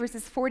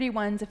verses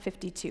 41 to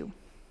 52.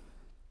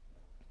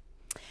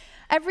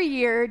 Every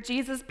year,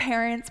 Jesus'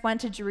 parents went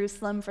to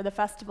Jerusalem for the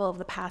festival of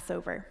the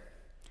Passover.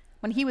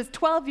 When he was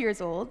 12 years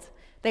old,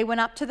 they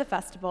went up to the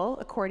festival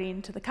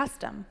according to the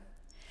custom.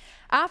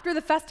 After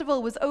the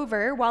festival was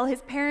over, while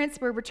his parents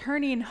were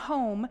returning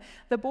home,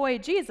 the boy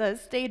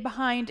Jesus stayed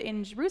behind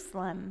in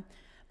Jerusalem,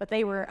 but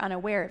they were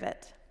unaware of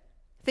it.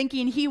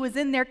 Thinking he was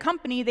in their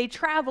company, they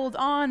traveled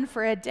on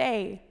for a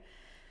day.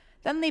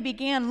 Then they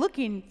began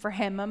looking for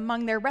him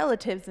among their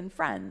relatives and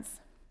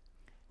friends.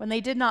 When they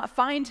did not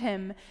find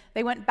him,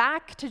 they went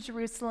back to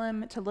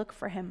Jerusalem to look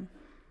for him.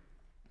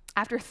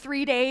 After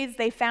 3 days,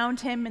 they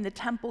found him in the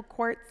temple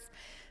courts,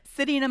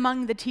 sitting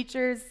among the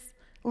teachers,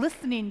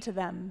 listening to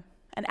them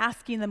and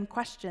asking them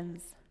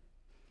questions.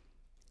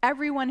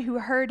 Everyone who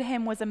heard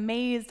him was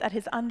amazed at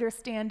his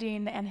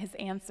understanding and his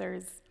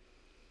answers.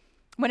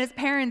 When his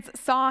parents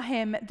saw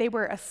him, they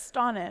were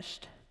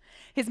astonished.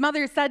 His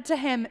mother said to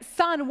him,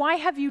 "Son, why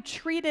have you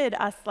treated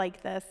us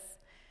like this?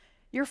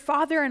 Your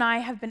father and I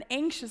have been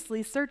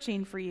anxiously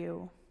searching for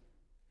you."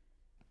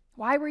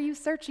 "Why were you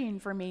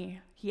searching for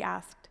me?" he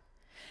asked.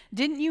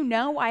 "Didn't you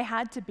know I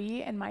had to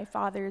be in my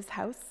father's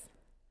house?"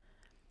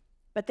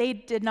 But they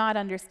did not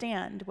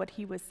understand what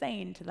he was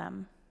saying to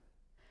them.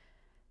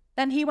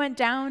 Then he went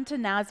down to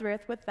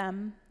Nazareth with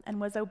them and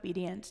was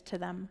obedient to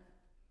them.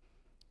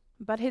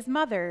 But his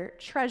mother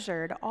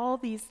treasured all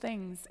these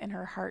things in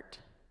her heart.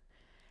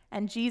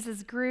 And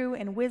Jesus grew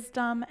in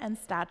wisdom and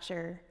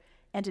stature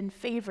and in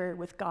favor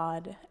with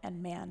God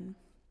and man.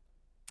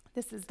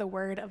 This is the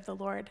word of the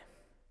Lord.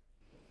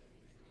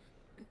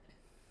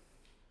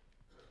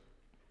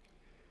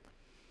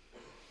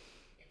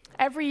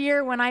 Every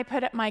year when I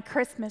put up my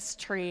Christmas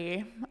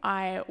tree,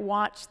 I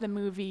watch the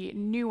movie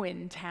New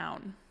in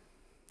Town.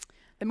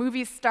 The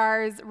movie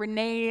stars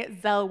Renee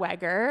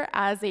Zellweger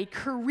as a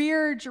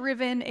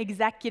career-driven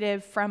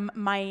executive from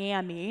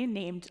Miami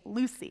named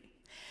Lucy.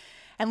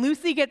 And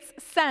Lucy gets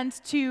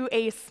sent to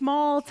a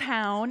small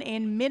town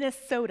in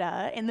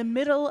Minnesota in the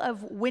middle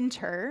of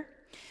winter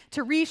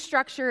to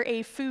restructure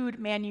a food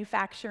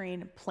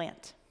manufacturing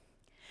plant.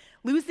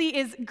 Lucy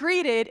is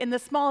greeted in the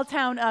small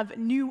town of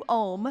New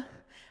Ulm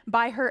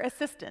by her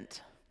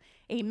assistant,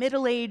 a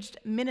middle-aged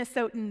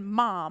Minnesotan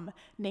mom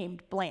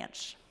named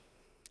Blanche.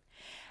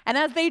 And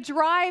as they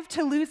drive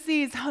to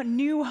Lucy's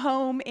new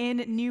home in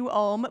New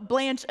Ulm,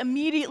 Blanche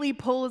immediately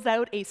pulls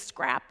out a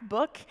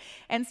scrapbook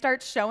and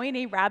starts showing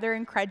a rather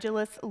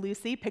incredulous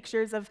Lucy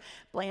pictures of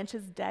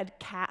Blanche's dead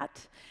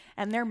cat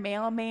and their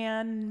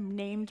mailman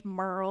named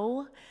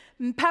Merle,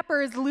 and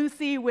peppers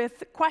Lucy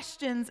with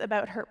questions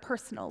about her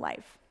personal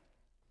life.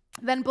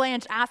 Then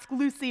Blanche asks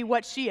Lucy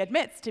what she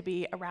admits to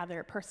be a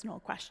rather personal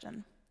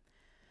question.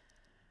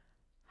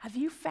 "Have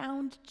you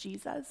found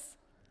Jesus?"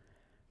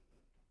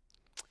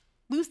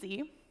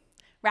 Lucy,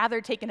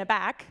 rather taken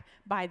aback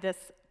by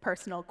this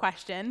personal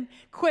question,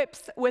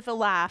 quips with a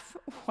laugh,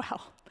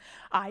 "Well,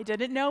 I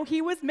didn't know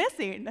he was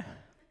missing."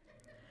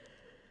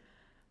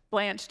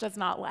 Blanche does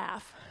not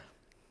laugh.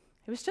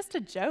 "It was just a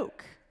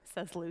joke,"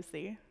 says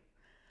Lucy.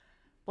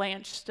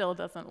 Blanche still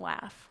doesn't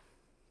laugh.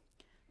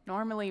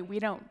 "Normally, we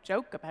don't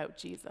joke about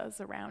Jesus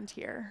around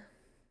here.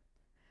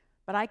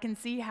 But I can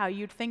see how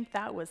you'd think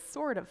that was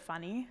sort of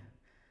funny.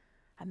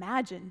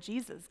 Imagine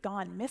Jesus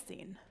gone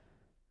missing.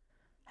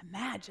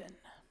 Imagine."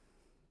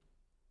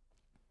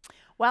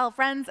 Well,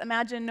 friends,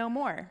 imagine no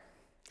more.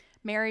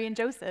 Mary and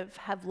Joseph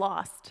have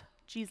lost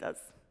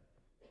Jesus.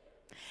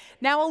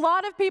 Now, a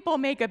lot of people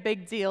make a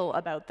big deal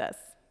about this.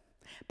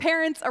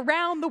 Parents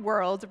around the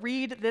world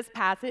read this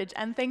passage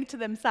and think to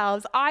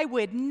themselves, "I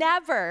would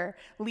never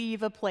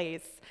leave a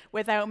place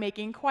without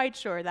making quite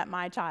sure that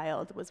my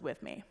child was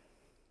with me."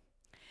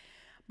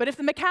 But if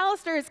the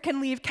McAllisters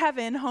can leave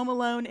Kevin home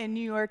alone in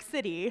New York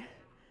City,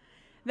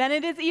 then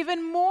it is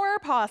even more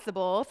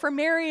possible for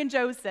Mary and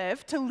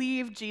Joseph to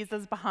leave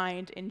Jesus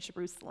behind in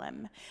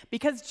Jerusalem,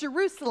 because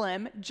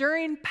Jerusalem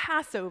during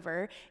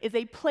Passover is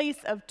a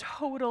place of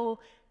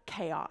total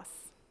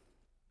chaos.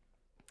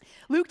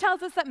 Luke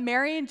tells us that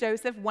Mary and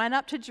Joseph went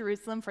up to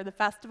Jerusalem for the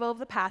festival of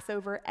the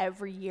Passover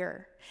every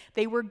year.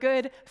 They were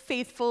good,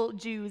 faithful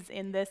Jews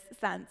in this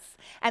sense,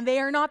 and they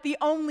are not the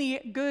only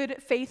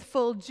good,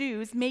 faithful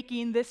Jews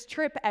making this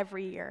trip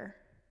every year.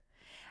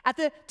 At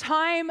the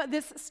time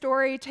this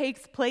story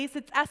takes place,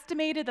 it's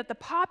estimated that the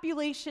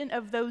population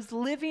of those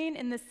living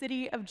in the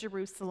city of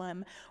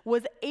Jerusalem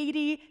was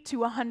 80 to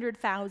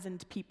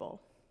 100,000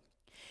 people.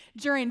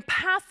 During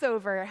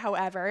Passover,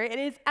 however, it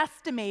is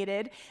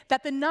estimated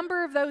that the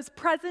number of those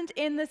present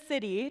in the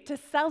city to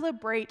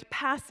celebrate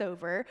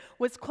Passover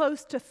was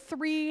close to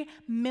 3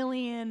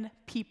 million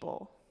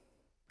people.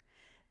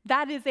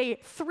 That is a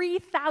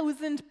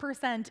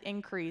 3,000%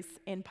 increase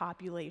in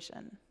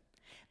population.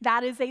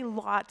 That is a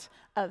lot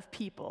of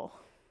people.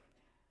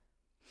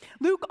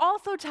 Luke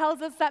also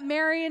tells us that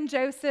Mary and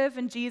Joseph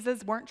and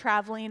Jesus weren't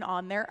traveling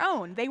on their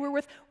own. They were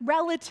with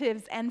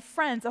relatives and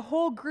friends, a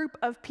whole group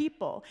of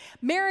people.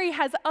 Mary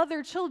has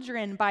other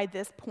children by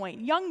this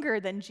point, younger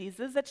than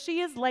Jesus, that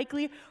she is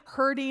likely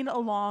herding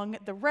along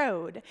the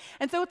road.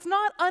 And so it's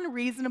not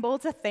unreasonable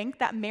to think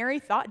that Mary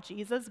thought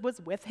Jesus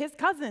was with his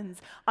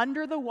cousins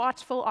under the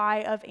watchful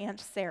eye of Aunt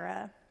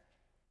Sarah.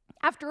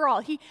 After all,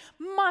 he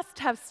must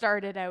have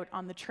started out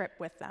on the trip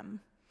with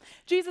them.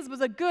 Jesus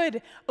was a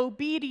good,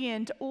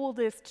 obedient,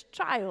 oldest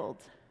child.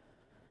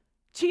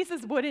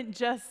 Jesus wouldn't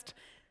just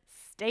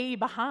stay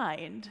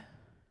behind.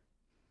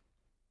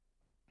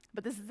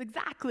 But this is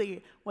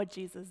exactly what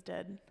Jesus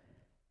did.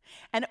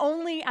 And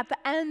only at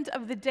the end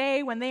of the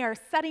day, when they are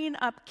setting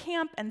up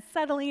camp and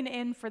settling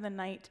in for the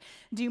night,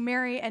 do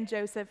Mary and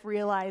Joseph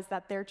realize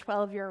that their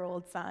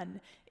 12-year-old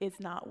son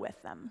is not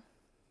with them.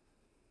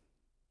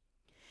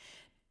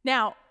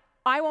 Now,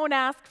 I won't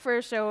ask for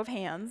a show of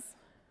hands,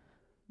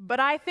 but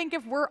I think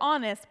if we're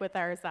honest with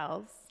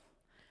ourselves,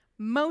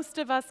 most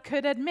of us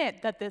could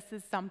admit that this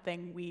is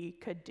something we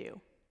could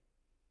do.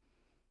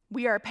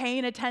 We are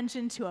paying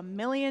attention to a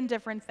million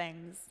different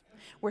things.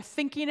 We're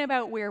thinking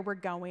about where we're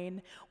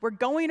going. We're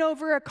going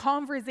over a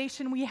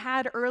conversation we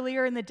had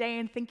earlier in the day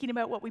and thinking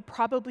about what we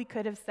probably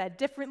could have said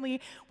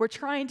differently. We're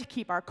trying to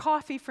keep our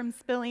coffee from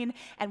spilling,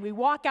 and we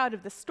walk out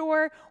of the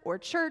store or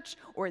church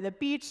or the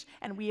beach,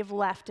 and we have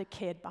left a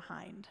kid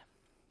behind.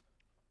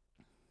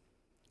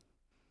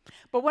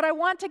 But what I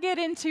want to get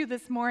into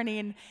this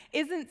morning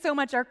isn't so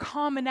much our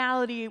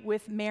commonality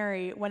with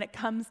Mary when it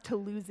comes to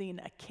losing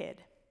a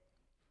kid.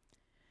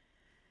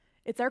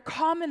 It's our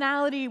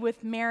commonality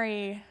with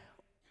Mary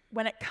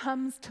when it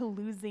comes to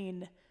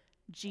losing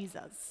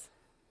Jesus.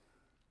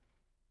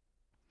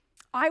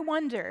 I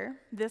wonder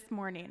this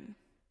morning,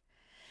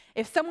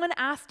 if someone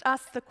asked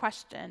us the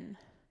question,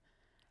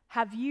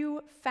 have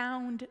you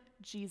found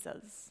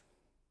Jesus?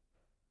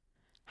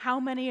 How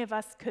many of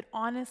us could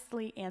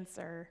honestly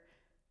answer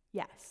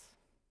yes?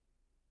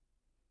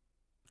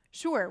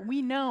 Sure,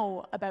 we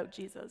know about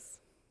Jesus.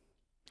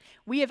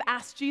 We have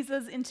asked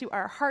Jesus into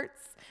our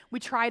hearts. We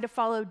try to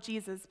follow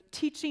Jesus'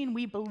 teaching.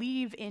 We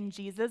believe in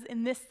Jesus.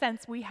 In this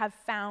sense, we have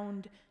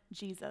found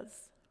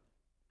Jesus.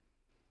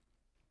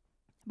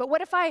 But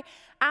what if I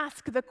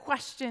ask the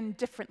question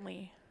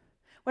differently?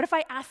 What if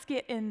I ask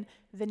it in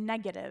the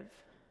negative?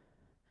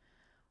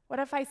 What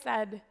if I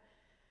said,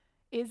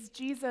 is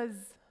Jesus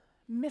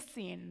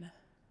missing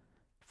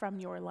from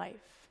your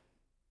life?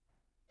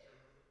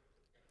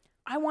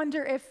 I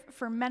wonder if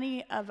for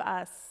many of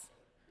us,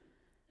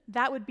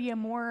 that would be a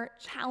more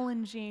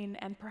challenging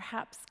and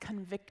perhaps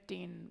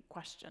convicting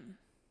question.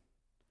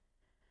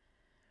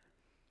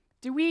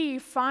 Do we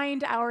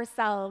find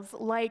ourselves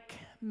like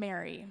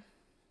Mary,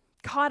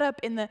 caught up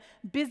in the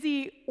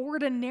busy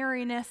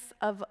ordinariness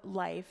of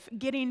life,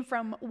 getting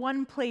from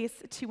one place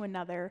to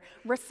another,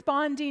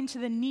 responding to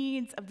the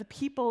needs of the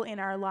people in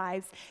our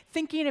lives,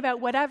 thinking about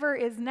whatever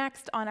is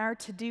next on our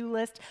to-do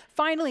list,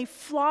 finally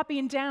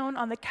flopping down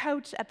on the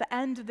couch at the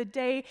end of the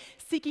day,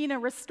 seeking a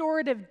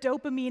restorative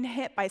dopamine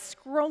hit by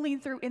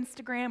scrolling through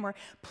Instagram or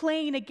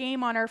playing a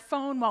game on our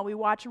phone while we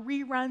watch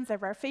reruns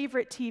of our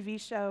favorite TV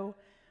show,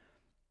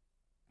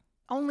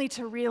 only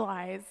to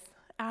realize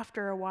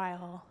after a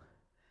while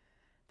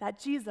that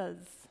Jesus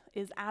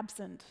is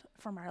absent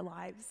from our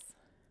lives,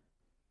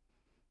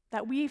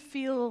 that we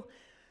feel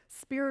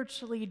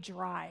spiritually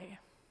dry,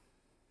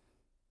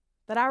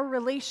 that our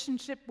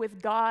relationship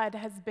with God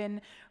has been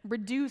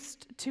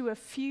reduced to a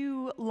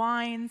few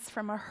lines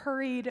from a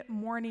hurried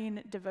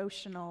morning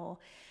devotional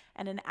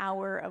and an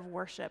hour of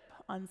worship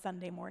on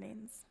Sunday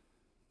mornings.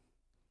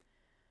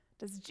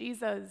 Does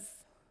Jesus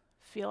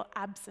feel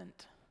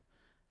absent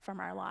from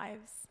our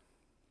lives?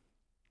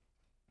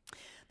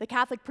 The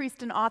Catholic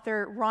priest and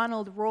author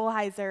Ronald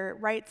Rolheiser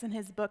writes in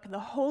his book, The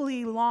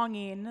Holy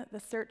Longing, The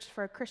Search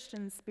for a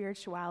Christian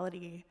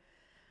Spirituality.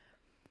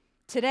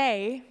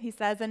 Today, he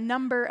says, a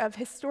number of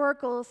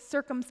historical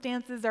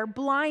circumstances are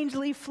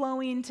blindly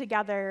flowing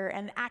together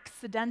and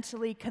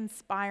accidentally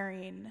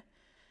conspiring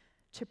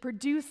to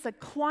produce a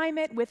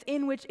climate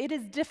within which it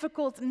is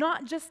difficult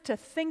not just to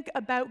think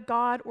about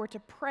God or to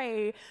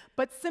pray,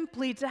 but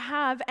simply to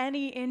have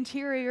any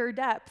interior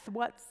depth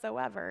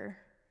whatsoever.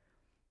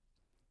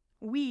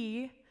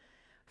 We,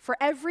 for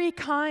every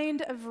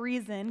kind of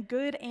reason,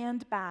 good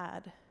and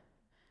bad,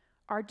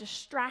 are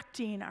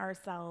distracting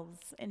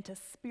ourselves into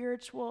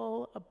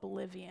spiritual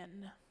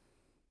oblivion.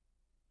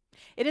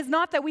 It is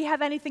not that we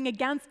have anything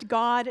against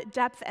God,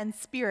 depth, and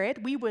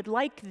spirit. We would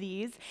like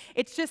these.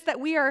 It's just that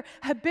we are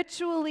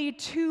habitually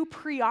too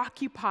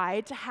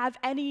preoccupied to have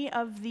any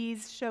of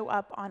these show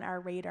up on our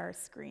radar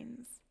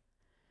screens.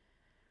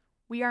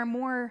 We are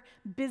more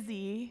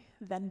busy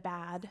than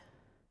bad,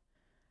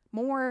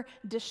 more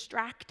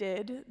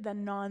distracted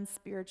than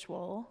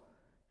non-spiritual,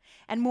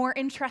 and more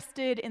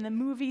interested in the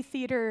movie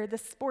theater, the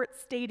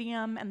sports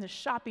stadium, and the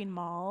shopping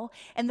mall,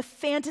 and the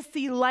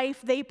fantasy life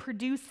they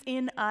produce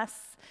in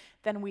us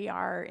than we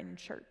are in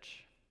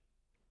church.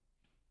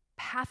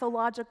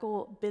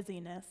 Pathological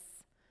busyness,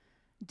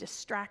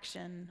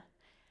 distraction,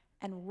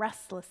 and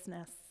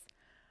restlessness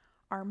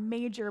are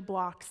major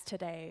blocks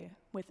today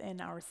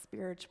within our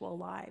spiritual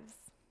lives.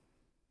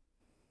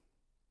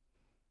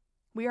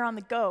 We are on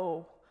the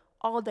go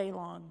all day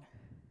long.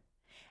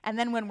 And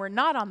then when we're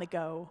not on the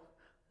go,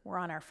 we're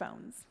on our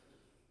phones.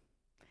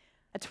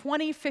 A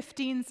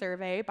 2015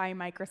 survey by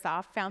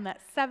Microsoft found that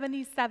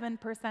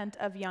 77%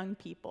 of young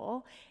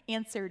people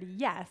answered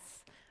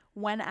yes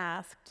when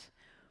asked,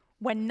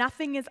 "When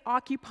nothing is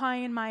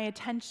occupying my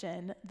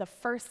attention, the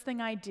first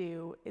thing I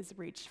do is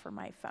reach for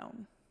my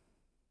phone."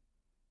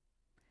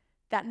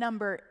 That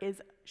number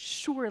is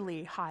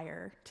surely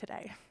higher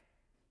today.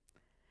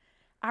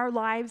 Our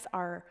lives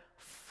are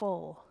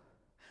full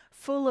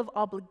of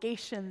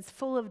obligations,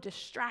 full of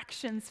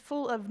distractions,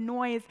 full of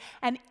noise,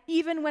 and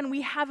even when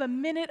we have a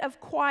minute of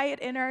quiet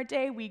in our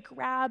day, we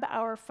grab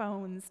our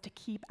phones to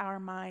keep our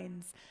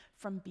minds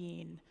from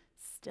being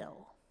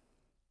still.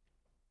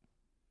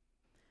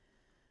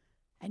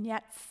 And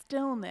yet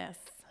stillness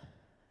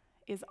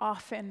is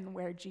often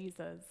where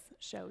Jesus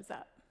shows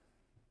up.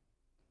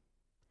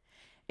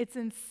 It's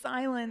in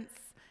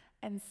silence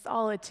and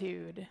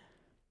solitude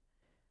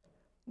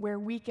where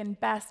we can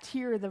best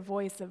hear the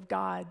voice of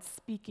God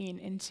speaking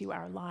into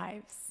our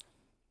lives.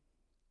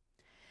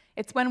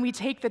 It's when we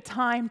take the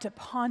time to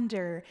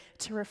ponder,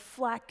 to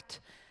reflect,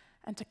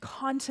 and to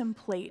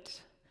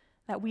contemplate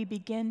that we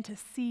begin to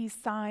see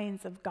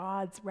signs of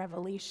God's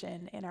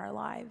revelation in our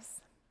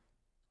lives.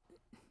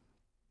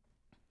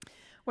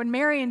 When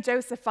Mary and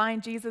Joseph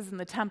find Jesus in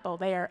the temple,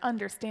 they are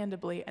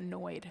understandably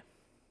annoyed.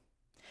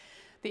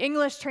 The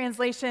English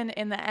translation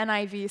in the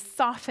NIV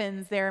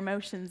softens their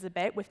emotions a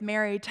bit, with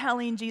Mary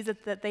telling Jesus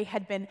that they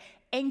had been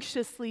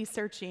anxiously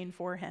searching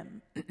for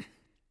him.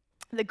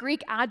 The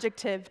Greek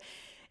adjective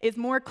is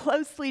more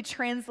closely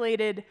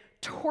translated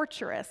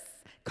torturous,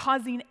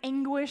 causing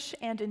anguish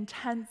and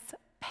intense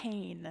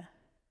pain.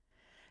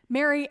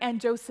 Mary and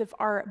Joseph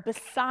are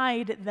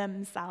beside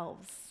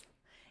themselves.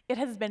 It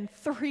has been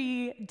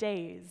 3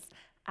 days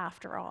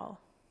after all.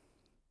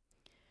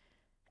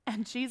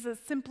 And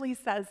Jesus simply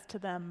says to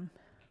them,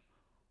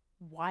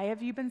 "Why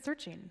have you been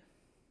searching?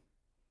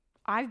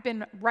 I've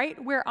been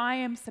right where I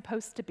am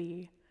supposed to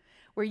be,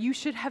 where you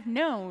should have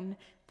known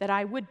that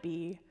I would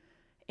be,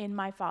 in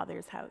my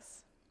Father's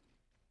house."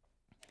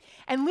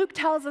 And Luke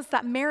tells us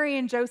that Mary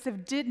and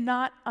Joseph did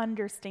not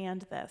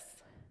understand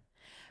this.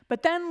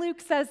 But then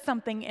Luke says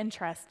something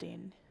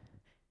interesting.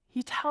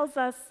 He tells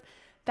us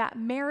that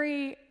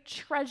Mary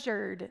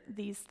treasured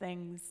these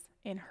things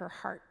in her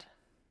heart.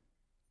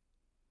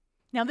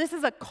 Now, this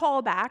is a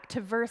callback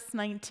to verse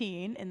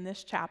 19 in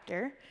this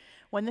chapter,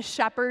 when the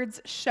shepherds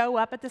show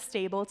up at the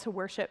stable to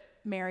worship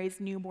Mary's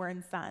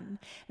newborn son.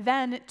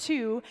 Then,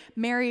 too,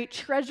 Mary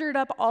treasured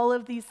up all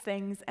of these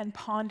things and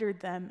pondered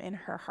them in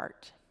her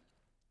heart.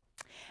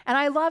 And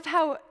I love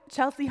how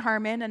Chelsea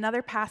Harmon,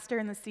 another pastor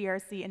in the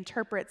CRC,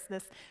 interprets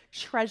this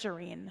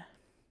treasuring.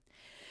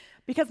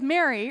 Because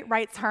Mary,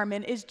 writes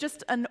Harmon, is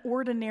just an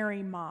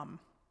ordinary mom.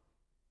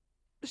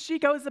 She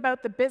goes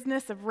about the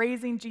business of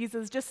raising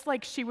Jesus just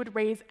like she would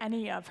raise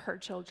any of her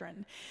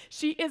children.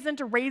 She isn't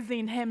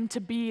raising him to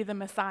be the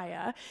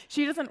Messiah.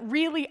 She doesn't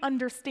really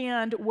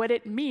understand what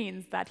it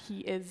means that he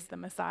is the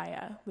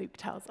Messiah, Luke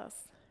tells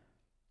us.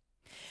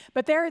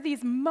 But there are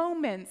these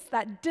moments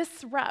that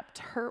disrupt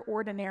her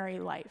ordinary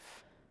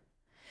life.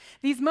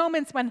 These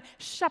moments when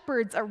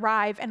shepherds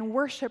arrive and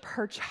worship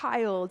her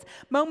child,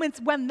 moments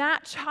when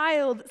that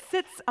child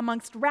sits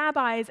amongst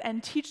rabbis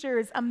and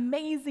teachers,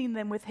 amazing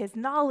them with his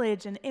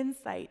knowledge and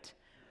insight.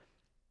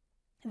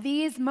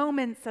 These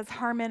moments, says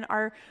Harmon,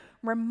 are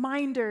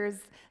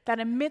reminders that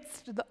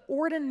amidst the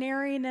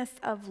ordinariness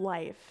of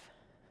life,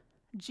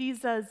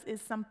 Jesus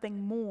is something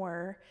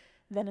more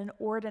than an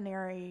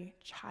ordinary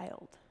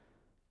child.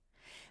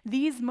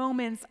 These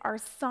moments are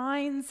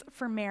signs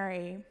for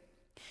Mary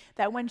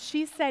that when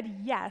she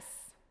said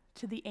yes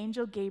to the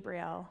angel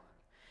Gabriel,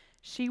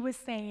 she was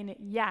saying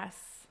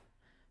yes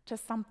to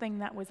something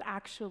that was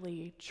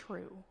actually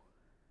true.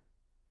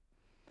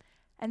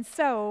 And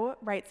so,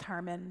 writes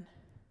Harmon,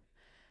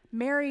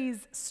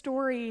 Mary's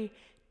story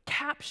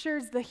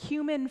captures the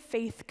human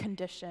faith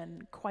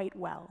condition quite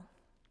well.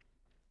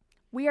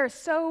 We are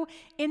so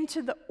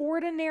into the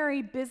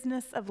ordinary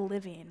business of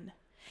living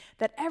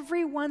that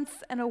every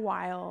once in a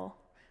while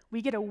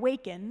we get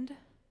awakened,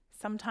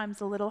 sometimes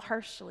a little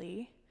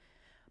harshly,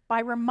 by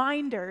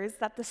reminders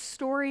that the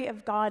story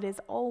of God is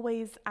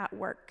always at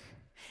work,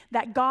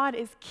 that God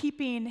is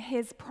keeping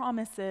his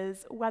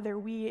promises whether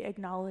we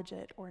acknowledge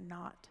it or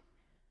not.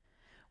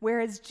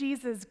 Whereas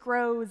Jesus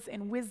grows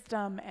in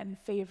wisdom and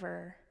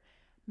favor,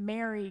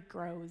 Mary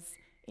grows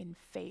in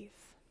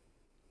faith.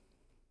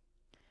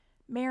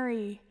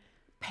 Mary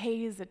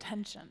pays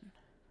attention,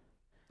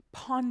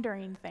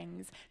 pondering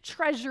things,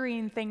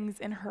 treasuring things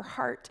in her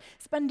heart,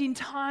 spending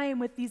time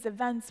with these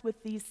events,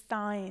 with these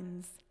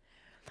signs.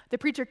 The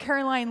preacher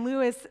Caroline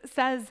Lewis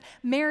says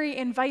Mary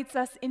invites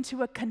us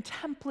into a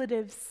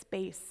contemplative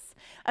space,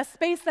 a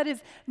space that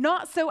is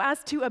not so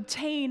as to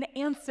obtain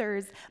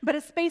answers, but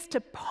a space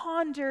to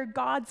ponder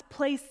God's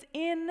place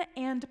in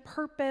and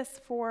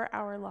purpose for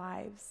our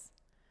lives.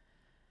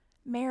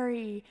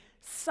 Mary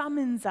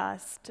summons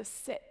us to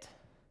sit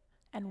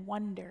and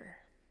wonder.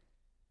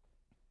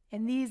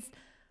 In these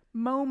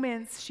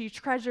moments she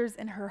treasures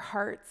in her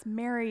heart,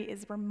 Mary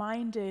is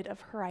reminded of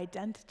her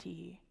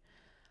identity,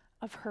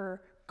 of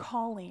her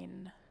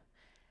calling,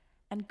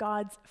 and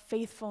God's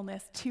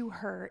faithfulness to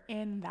her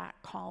in that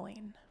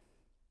calling.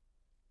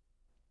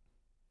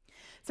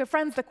 So,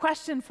 friends, the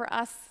question for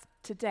us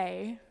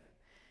today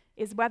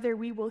is whether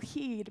we will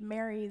heed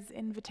Mary's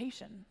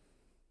invitation.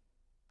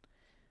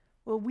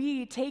 Will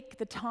we take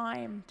the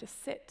time to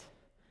sit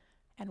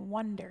and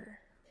wonder?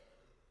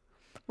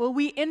 Will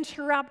we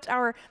interrupt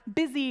our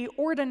busy,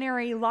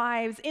 ordinary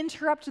lives,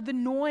 interrupt the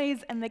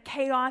noise and the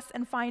chaos,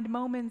 and find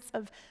moments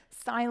of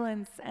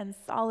silence and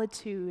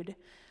solitude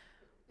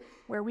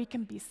where we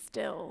can be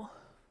still,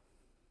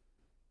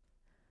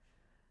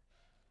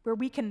 where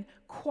we can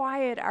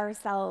quiet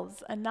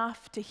ourselves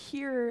enough to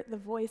hear the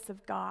voice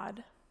of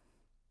God,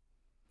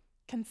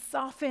 can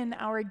soften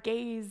our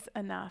gaze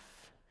enough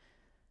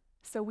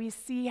so we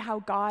see how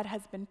God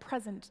has been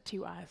present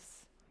to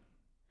us,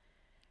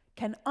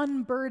 can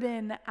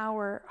unburden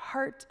our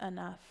heart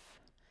enough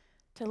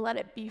to let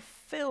it be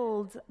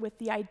filled with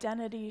the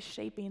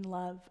identity-shaping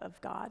love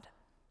of God.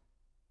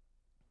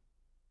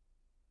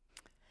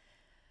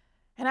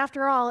 And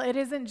after all, it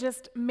isn't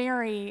just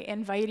Mary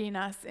inviting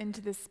us into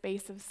this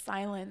space of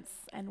silence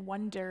and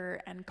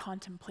wonder and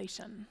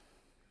contemplation.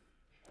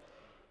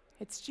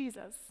 It's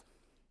Jesus.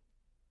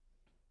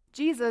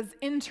 Jesus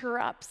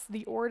interrupts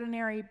the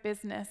ordinary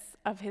business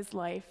of his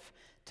life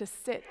to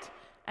sit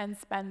and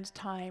spend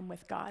time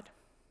with God.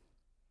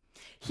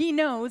 He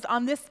knows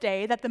on this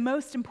day that the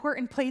most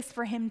important place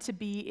for him to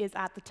be is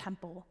at the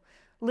temple,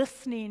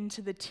 listening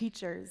to the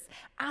teachers,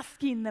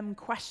 asking them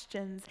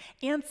questions,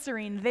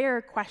 answering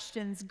their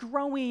questions,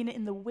 growing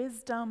in the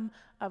wisdom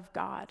of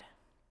God.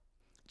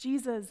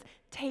 Jesus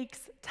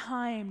takes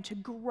time to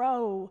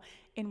grow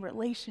in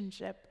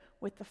relationship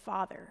with the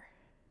Father.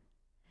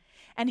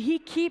 And he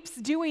keeps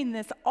doing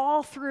this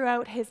all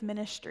throughout his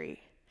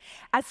ministry.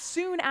 As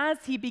soon as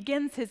he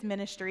begins his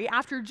ministry,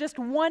 after just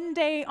one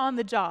day on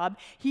the job,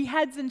 he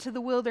heads into the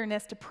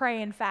wilderness to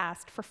pray and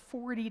fast for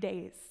 40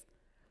 days.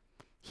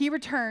 He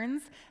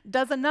returns,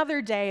 does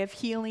another day of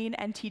healing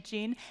and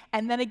teaching,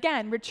 and then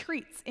again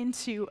retreats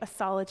into a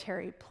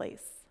solitary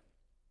place.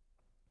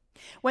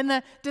 When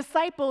the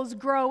disciples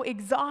grow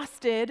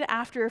exhausted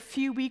after a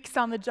few weeks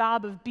on the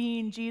job of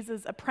being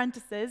Jesus'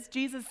 apprentices,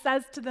 Jesus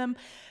says to them,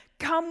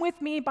 "Come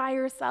with me by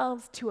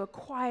yourselves to a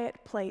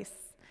quiet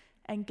place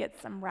and get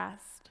some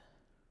rest."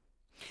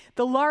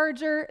 The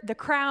larger the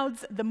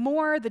crowds, the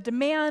more the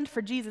demand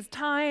for Jesus'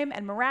 time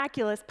and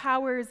miraculous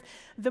powers,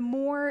 the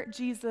more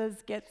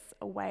Jesus gets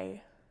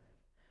away,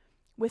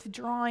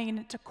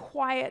 withdrawing to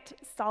quiet,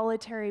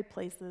 solitary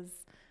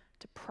places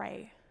to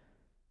pray.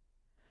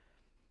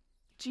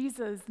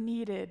 Jesus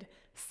needed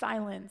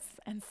silence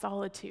and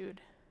solitude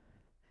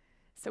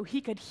so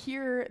he could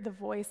hear the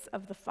voice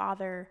of the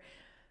Father,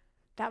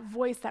 that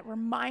voice that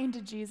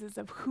reminded Jesus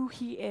of who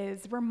he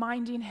is,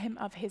 reminding him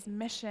of his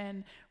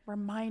mission,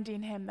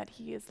 reminding him that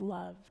he is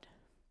loved.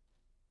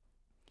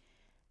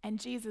 And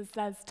Jesus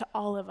says to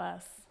all of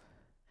us,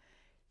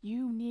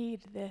 you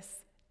need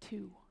this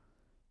too.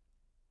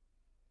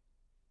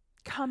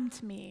 Come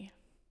to me,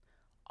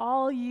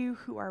 all you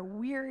who are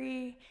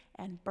weary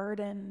and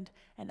burdened,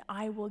 and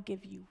I will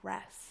give you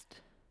rest.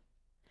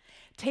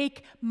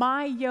 Take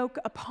my yoke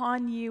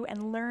upon you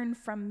and learn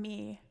from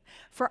me,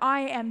 for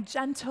I am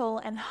gentle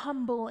and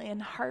humble in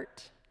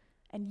heart,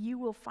 and you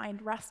will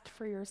find rest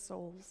for your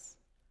souls.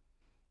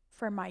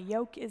 For my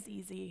yoke is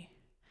easy,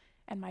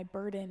 and my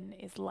burden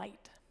is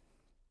light.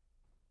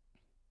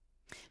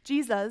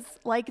 Jesus,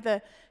 like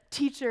the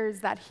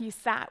teachers that he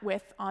sat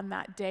with on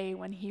that day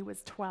when he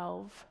was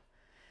 12,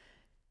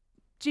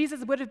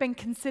 Jesus would have been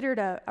considered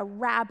a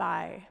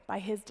rabbi by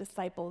his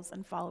disciples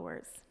and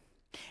followers.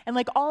 And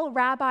like all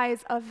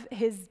rabbis of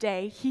his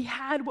day, he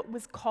had what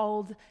was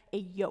called a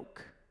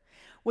yoke,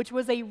 which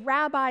was a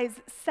rabbi's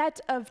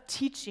set of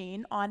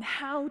teaching on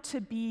how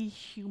to be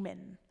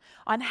human,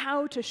 on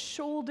how to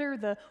shoulder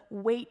the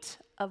weight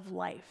of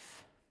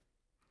life.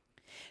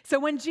 So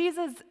when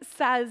Jesus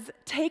says,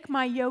 "Take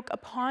my yoke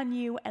upon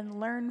you and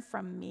learn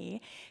from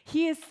me,"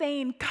 he is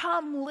saying,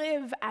 "Come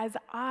live as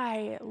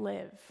I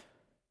live."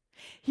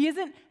 He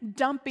isn't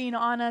dumping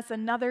on us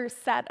another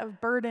set of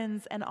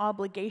burdens and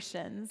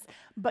obligations,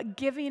 but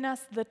giving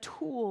us the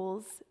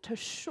tools to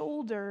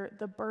shoulder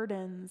the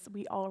burdens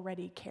we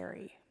already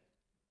carry.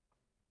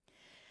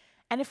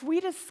 And if we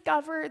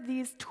discover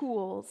these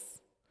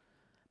tools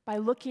by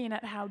looking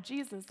at how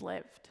Jesus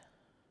lived,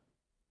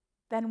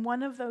 then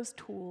one of those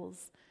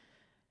tools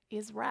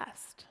is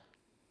rest.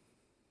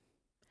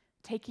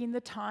 Taking the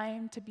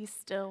time to be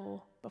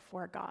still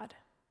before God,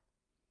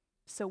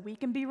 so we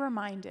can be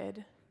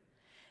reminded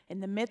in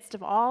the midst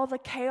of all the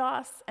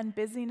chaos and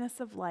busyness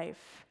of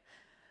life,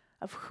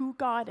 of who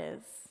God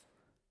is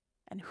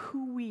and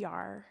who we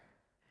are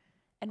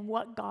and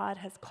what God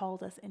has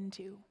called us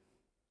into.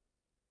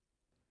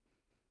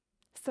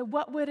 So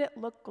what would it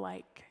look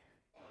like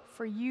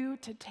for you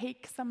to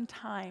take some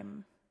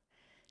time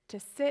to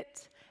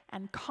sit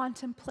and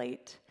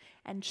contemplate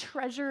and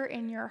treasure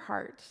in your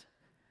heart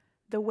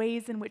the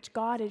ways in which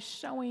God is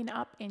showing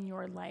up in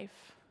your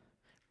life,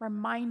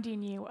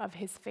 reminding you of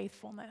his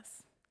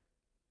faithfulness.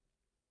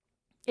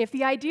 If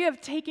the idea of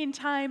taking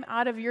time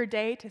out of your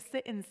day to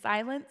sit in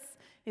silence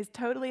is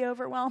totally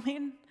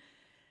overwhelming,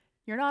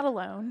 you're not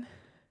alone,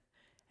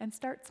 and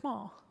start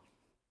small.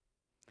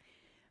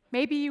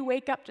 Maybe you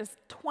wake up just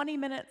 20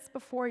 minutes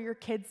before your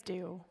kids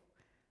do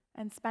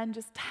and spend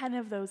just 10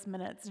 of those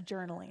minutes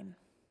journaling.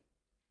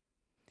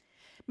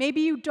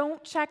 Maybe you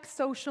don't check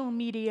social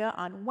media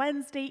on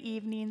Wednesday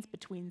evenings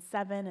between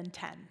 7 and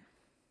 10.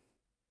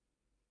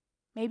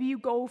 Maybe you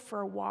go for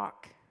a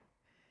walk,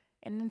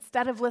 and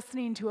instead of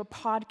listening to a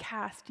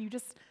podcast, you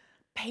just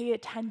pay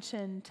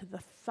attention to the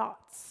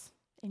thoughts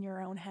in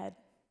your own head.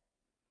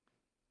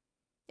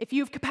 If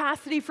you have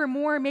capacity for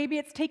more, maybe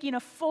it's taking a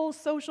full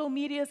social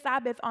media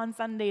Sabbath on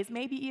Sundays,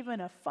 maybe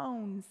even a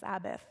phone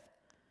Sabbath.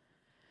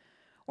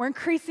 Or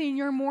increasing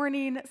your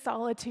morning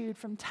solitude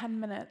from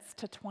 10 minutes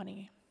to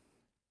 20.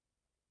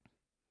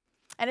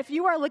 And if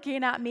you are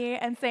looking at me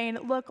and saying,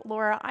 look,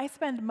 Laura, I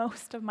spend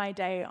most of my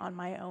day on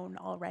my own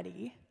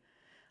already.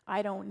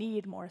 I don't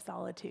need more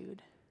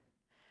solitude.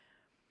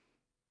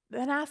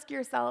 Then ask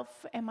yourself,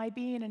 am I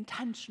being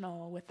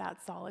intentional with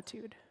that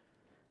solitude?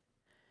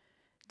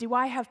 Do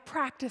I have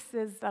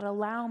practices that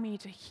allow me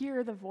to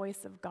hear the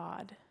voice of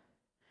God?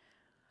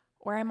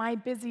 Or am I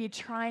busy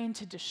trying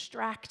to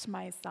distract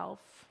myself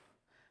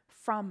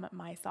from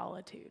my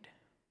solitude?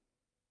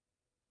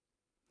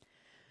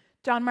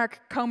 John Mark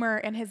Comer,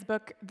 in his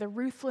book, The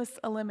Ruthless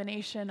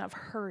Elimination of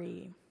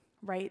Hurry,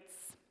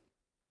 writes,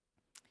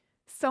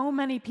 "So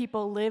many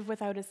people live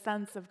without a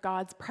sense of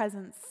God's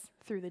presence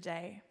through the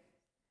day.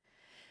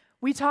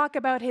 We talk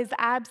about his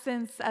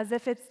absence as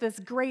if it's this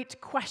great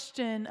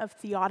question of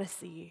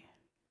theodicy.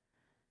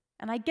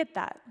 And I get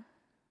that.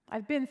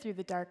 I've been through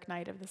the dark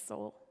night of the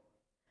soul.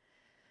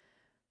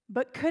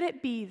 But could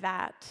it be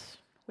that,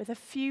 with a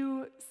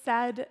few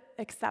sad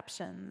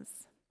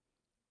exceptions,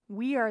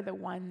 we are the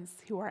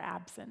ones who are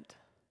absent,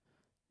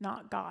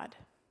 not God?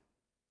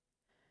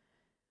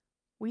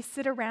 We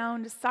sit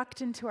around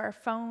sucked into our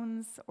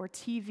phones or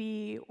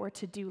TV or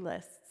to-do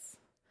lists,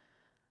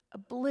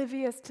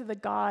 oblivious to the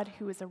God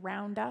who is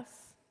around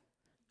us,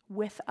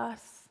 with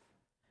us,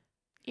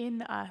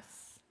 in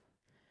us,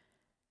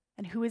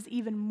 and who is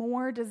even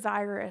more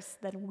desirous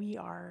than we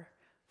are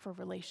for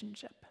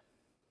relationship.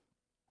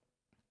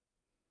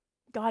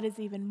 God is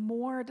even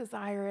more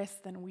desirous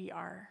than we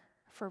are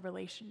for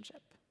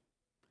relationship.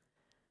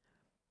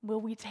 Will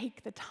we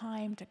take the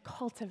time to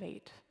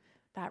cultivate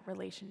that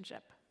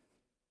relationship?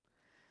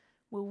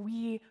 Will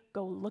we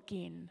go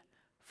looking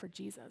for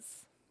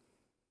Jesus?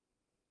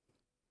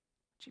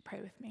 Would you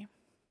pray with me?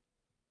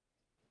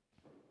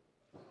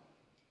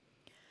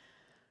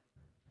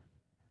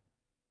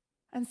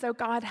 And so,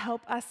 God,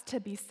 help us to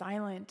be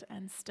silent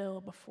and still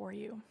before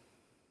you.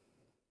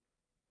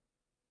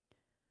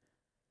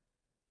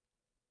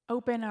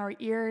 Open our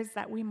ears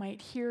that we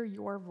might hear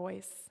your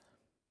voice.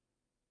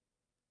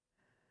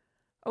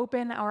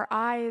 Open our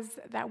eyes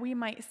that we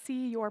might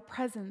see your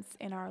presence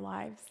in our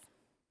lives.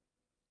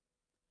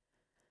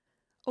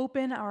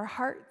 Open our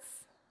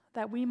hearts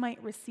that we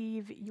might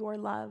receive your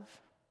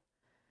love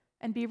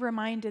and be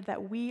reminded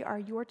that we are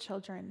your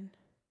children.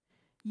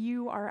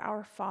 You are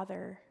our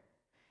Father,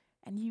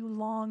 and you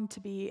long to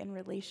be in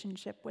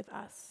relationship with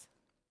us.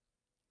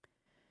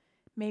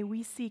 May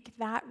we seek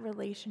that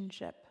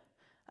relationship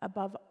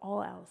above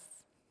all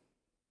else.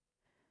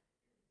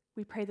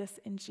 We pray this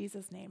in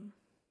Jesus' name.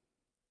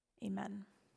 Amen.